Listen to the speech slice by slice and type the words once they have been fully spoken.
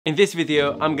In this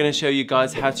video, I'm going to show you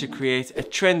guys how to create a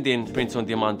trending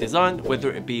print-on-demand design,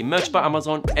 whether it be merch by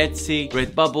Amazon, Etsy,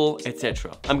 Redbubble,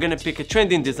 etc. I'm going to pick a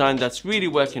trending design that's really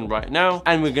working right now,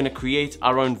 and we're going to create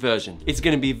our own version. It's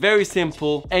going to be very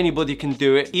simple. Anybody can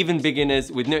do it, even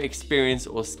beginners with no experience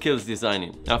or skills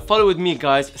designing. Now follow with me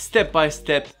guys, step by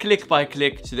step, click by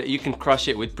click, so that you can crush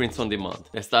it with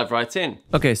print-on-demand. Let's dive right in.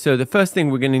 Okay, so the first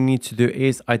thing we're going to need to do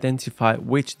is identify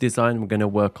which design we're going to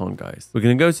work on, guys. We're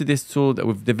going to go to this tool that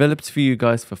we've developed for you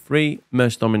guys for free,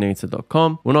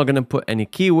 merchdominator.com. We're not going to put any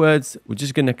keywords. We're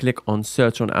just going to click on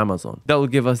search on Amazon. That will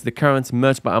give us the current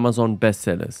merch by Amazon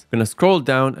bestsellers. We're going to scroll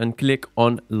down and click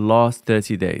on last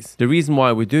 30 days. The reason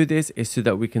why we do this is so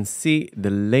that we can see the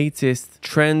latest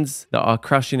trends that are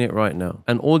crashing it right now.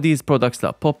 And all these products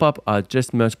that pop up are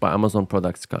just merch by Amazon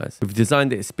products, guys. We've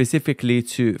designed it specifically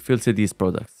to filter these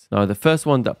products. Now, the first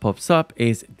one that pops up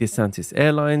is DeSantis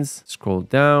Airlines. Scroll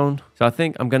down. So I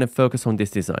think I'm going to focus on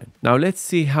this design. Now, let's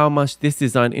see how much this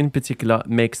design in particular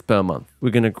makes per month. We're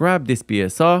going to grab this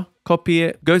BSR, copy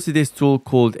it, go to this tool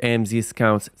called AMZ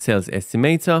Scout Sales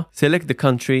Estimator, select the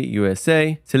country,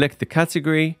 USA, select the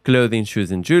category, clothing,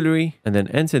 shoes, and jewelry, and then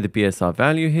enter the BSR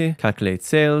value here, calculate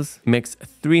sales. It makes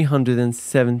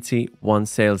 371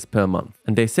 sales per month.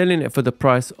 And they're selling it for the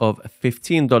price of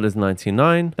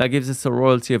 $15.99. That gives us a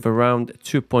royalty of around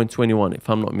 2.21, if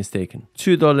I'm not mistaken.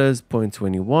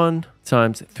 $2.21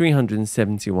 times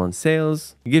 371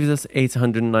 sales gives us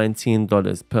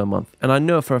 $819 per month. And I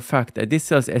know for a fact that this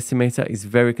sales estimator is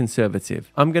very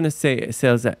conservative. I'm going to say it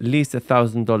sells at least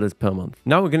 $1,000 per month.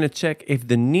 Now we're going to check if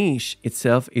the niche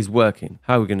itself is working.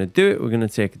 How we're going to do it? We're going to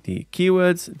take the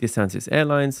keywords, DeSantis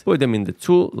Airlines, put them in the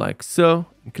tool like so,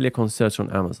 and click on search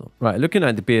on Amazon. Right, looking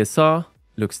at the BSR,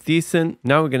 looks decent.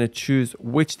 Now we're going to choose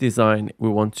which design we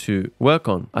want to work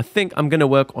on. I think I'm going to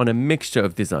work on a mixture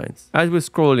of designs. As we're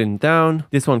scrolling down,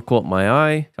 this one caught my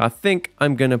eye. I think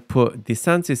I'm going to put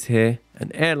DeSantis here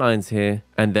and Airlines here,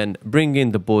 and then bring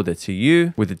in the border to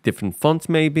you with a different font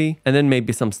maybe, and then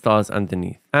maybe some stars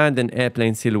underneath and an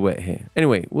airplane silhouette here.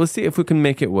 Anyway, we'll see if we can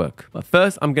make it work. But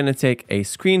first, I'm going to take a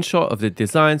screenshot of the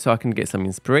design so I can get some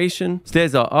inspiration. So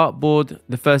there's our artboard.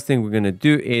 The first thing we're going to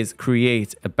do is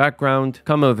create a background.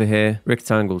 Come over here,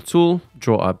 rectangle tool,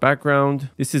 draw our background.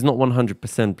 This is not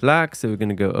 100% black, so we're going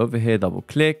to go over here, double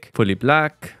click, fully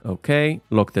black. Okay,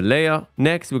 lock the layer.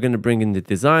 Next, we're going to bring in the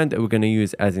design that we're going to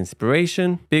use as inspiration.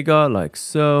 Bigger, like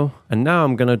so. And now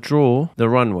I'm going to draw the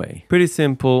runway. Pretty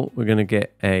simple. We're going to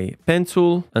get a pen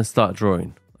tool and start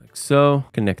drawing like so.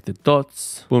 Connect the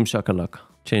dots. Boom shakalaka.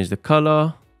 Change the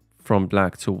color from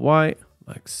black to white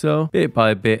like so, bit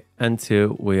by bit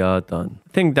until we are done.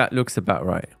 I think that looks about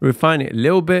right. Refine it a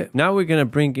little bit. Now we're going to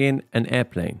bring in an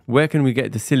airplane. Where can we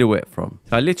get the silhouette from?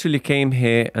 So I literally came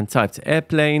here and typed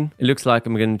airplane. It looks like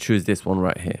I'm going to choose this one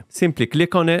right here. Simply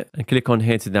click on it and click on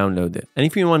here to download it. And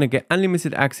if you want to get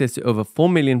unlimited access to over 4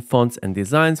 million fonts and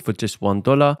designs for just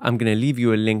 $1, I'm going to leave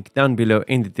you a link down below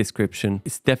in the description.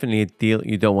 It's definitely a deal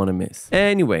you don't want to miss.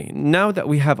 Anyway, now that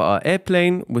we have our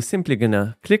airplane, we're simply going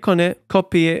to click on it,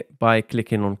 copy it by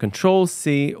clicking on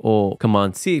Control-C or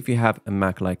Command-C if you have a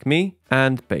Mac like me,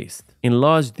 and paste.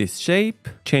 Enlarge this shape,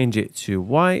 change it to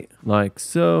white, like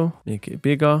so, make it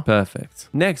bigger, perfect.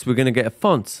 Next, we're gonna get a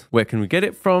font. Where can we get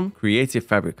it from? Creative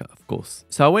Fabrica, of course.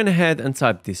 So I went ahead and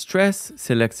typed Distress,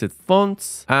 selected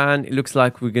fonts, and it looks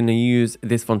like we're gonna use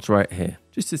this font right here,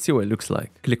 just to see what it looks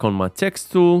like. Click on my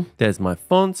text tool, there's my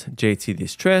font, JT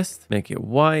Distressed, make it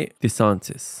white,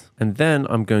 DeSantis. And then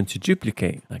I'm going to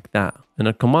duplicate like that. And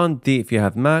a Command D if you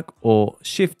have Mac, or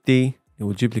Shift D, it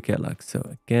will duplicate like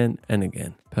so, again and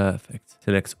again. Perfect.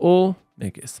 Select all,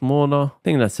 make it smaller. I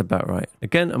think that's about right.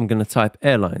 Again, I'm going to type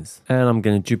Airlines and I'm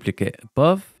going to duplicate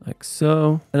above like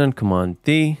so, and then Command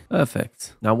D.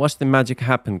 Perfect. Now watch the magic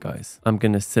happen, guys. I'm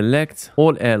going to select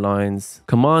all airlines,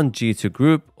 Command G to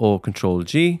group or Control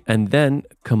G, and then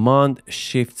Command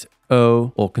Shift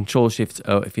O or Control Shift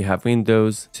O if you have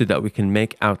Windows, so that we can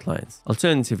make outlines.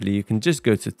 Alternatively, you can just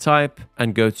go to type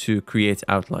and go to create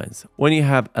outlines. When you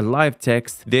have a live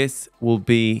text, this will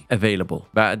be available,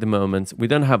 but at the moment we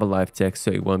don't have a live text,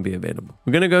 so it won't be available.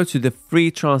 We're going to go to the free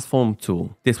transform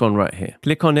tool, this one right here.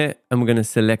 Click on it and we're going to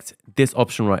select this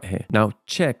option right here. Now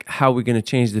check how we're going to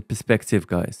change the perspective,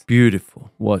 guys.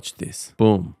 Beautiful. Watch this.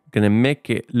 Boom. Gonna make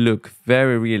it look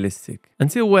very realistic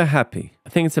until we're happy. I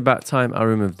think it's about time I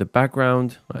remove the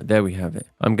background. Right, there we have it.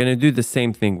 I'm gonna do the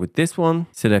same thing with this one.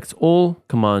 Select all,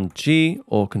 Command G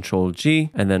or Control G,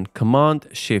 and then Command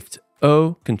Shift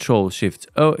O, Control Shift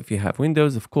O if you have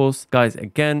Windows, of course. Guys,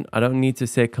 again, I don't need to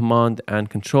say Command and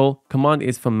Control. Command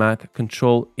is for Mac,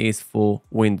 Control is for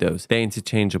Windows. They're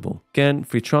interchangeable. Again,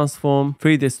 free transform,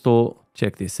 free distort.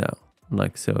 Check this out.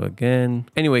 like so again.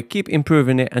 Anyway, keep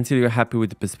improving it until you're happy with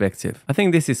the perspective. I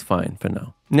think this is fine for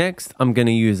now. Next, I'm going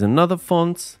to use another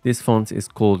font. This font is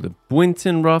called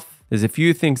Boynton Rough. There's a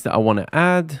few things that I want to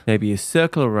add. Maybe a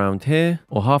circle around here,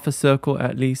 or half a circle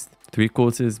at least.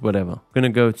 3/4, whatever. I'm going to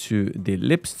go to the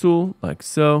ellipse tool like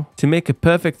so. To make a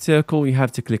perfect circle, you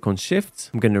have to click on Shift.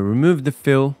 I'm going to remove the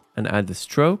fill and add the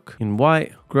stroke in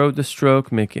white. Grow the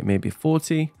stroke, make it maybe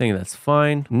 40. I think that's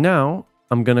fine. Now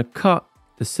I'm going to cut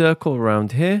the circle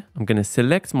around here. I'm going to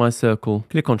select my circle,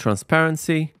 click on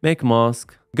transparency, make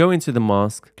mask, go into the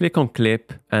mask, click on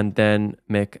clip, and then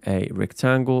make a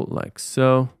rectangle like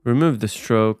so. Remove the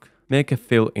stroke, make a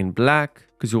fill in black,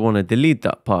 because you want to delete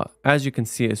that part. As you can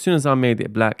see, as soon as I made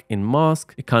it black in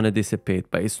mask, it kind of disappeared,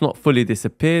 but it's not fully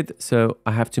disappeared, so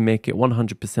I have to make it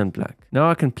 100% black. Now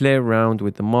I can play around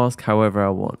with the mask however I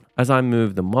want. As I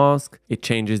move the mask, it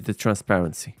changes the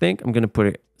transparency. I think I'm going to put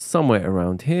it somewhere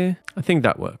around here. I think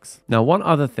that works. Now, one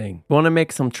other thing, we want to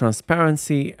make some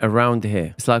transparency around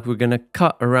here. It's like we're going to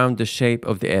cut around the shape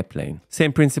of the airplane.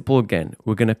 Same principle again.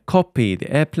 We're going to copy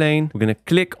the airplane. We're going to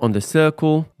click on the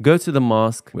circle, go to the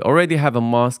mask. We already have a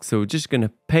mask, so we're just going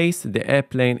to paste the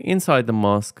airplane inside the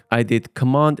mask. I did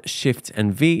Command Shift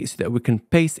and V so that we can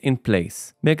paste in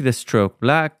place. Make the stroke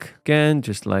black again,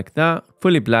 just like that,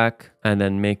 fully black, and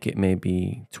then make it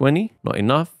maybe 20, not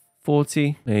enough.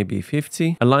 40, maybe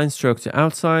 50. Align stroke to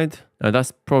outside. Now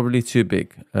that's probably too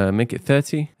big. Make it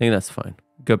 30. I think that's fine.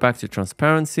 Go back to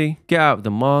transparency. Get out the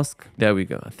mask. There we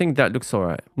go. I think that looks all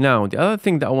right. Now, the other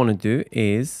thing that I want to do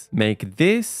is make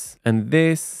this and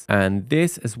this and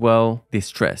this as well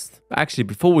distressed. But actually,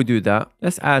 before we do that,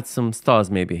 let's add some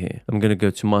stars maybe here. I'm going to go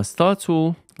to my star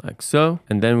tool. Like so,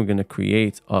 and then we're going to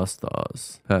create our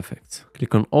stars. Perfect.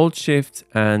 Click on Alt Shift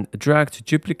and drag to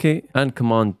duplicate, and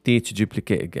Command D to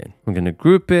duplicate again. I'm going to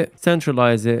group it,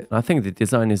 centralize it. I think the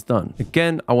design is done.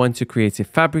 Again, I went to Creative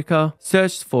Fabrica,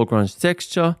 searched for grunge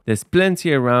texture. There's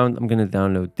plenty around. I'm going to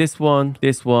download this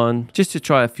one, just to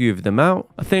try a few of them out.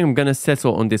 I think I'm going to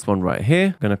settle on this one right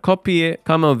here. I'm going to copy it,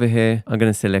 come over here. I'm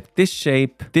going to select this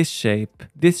shape, this shape,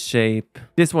 this shape,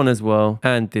 this one as well,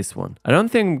 and this one. I don't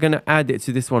think I'm going to add it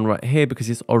to this one right here because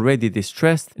it's already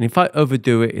distressed, and if I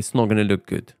overdo it, it's not going to look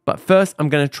good. But first, I'm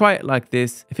going to try it like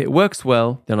this. If it works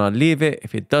well, then I'll leave it.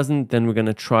 If it doesn't, then we're going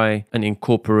to try and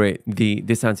incorporate the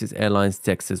DeSantis Airlines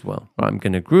text as well. All right, I'm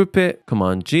going to group it,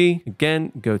 Command G,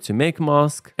 again, go to make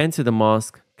mask, enter the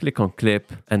mask, click on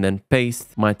clip, and then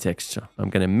paste my texture.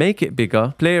 I'm going to make it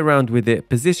bigger, play around with it,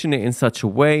 position it in such a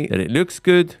way that it looks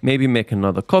good. Maybe make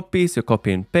another copy, so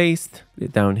copy and paste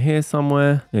it down here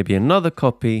somewhere. Maybe another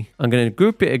copy. I'm going to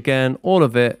group it again, all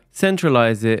of it,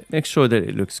 centralize it, make sure that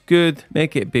it looks good,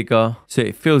 make it bigger so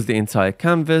it fills the entire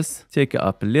canvas. Take it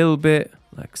up a little bit,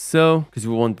 like so, because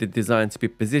we want the design to be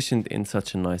positioned in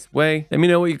such a nice way. Let me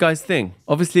know what you guys think.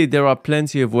 Obviously, there are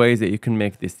plenty of ways that you can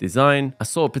make this design. I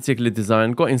saw a particular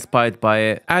design, got inspired by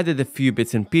it, added a few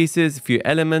bits and pieces, a few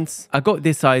elements. I got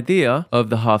this idea of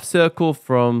the half circle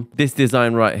from this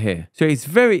design right here. So it's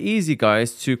very easy,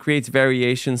 guys, to create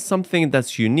variations, something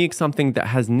that's unique, something that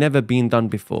has never been done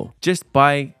before, just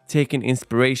by taking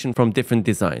inspiration from different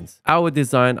designs. Our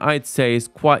design, I'd say, is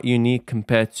quite unique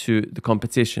compared to the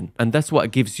competition, and that's what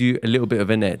gives you a little bit of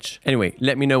an edge. Anyway,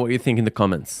 let me know what you think in the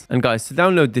comments. And guys, to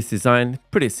download this design,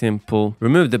 pretty simple.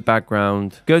 Remove the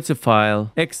background, go to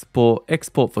File,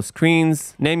 Export for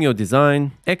screens, name your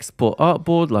design, export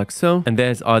artboard like so, and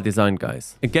there's our design,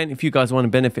 guys. Again, if you guys want to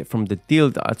benefit from the deal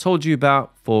that I told you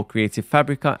about for Creative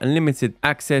Fabrica, unlimited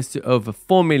access to over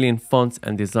 4 million fonts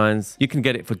and designs, you can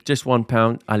get it for just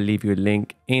 £1. I'll leave you a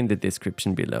link in the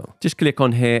description below. Just click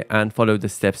on here and follow the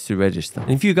steps to register.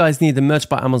 And if you guys need a Merch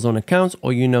by Amazon account,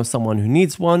 or you know someone who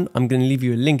needs one, I'm going to leave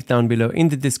you a link down below in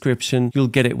the description. You'll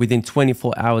get it within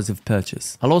 24 hours of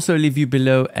purchase. I'll also leave you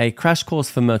below a crash course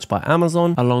for Merch by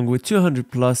Amazon, along with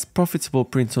 200 plus profitable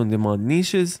print on demand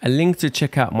niches, a link to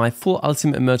check out my full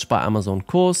Ultimate Merch by Amazon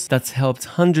course that's helped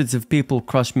hundreds of people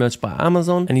crush Merch by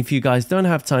Amazon. And if you guys don't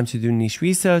have time to do niche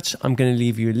research, I'm going to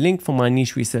leave you a link for my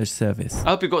niche research service. I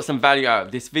hope you got some value out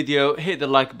of this video. Hit the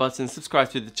like button, subscribe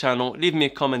to the channel, leave me a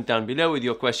comment down below with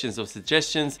your questions or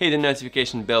suggestions, hit the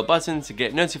notification bell button to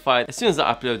get notified as soon as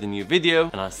I upload a new video,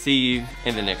 and I'll see you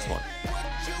in the next one.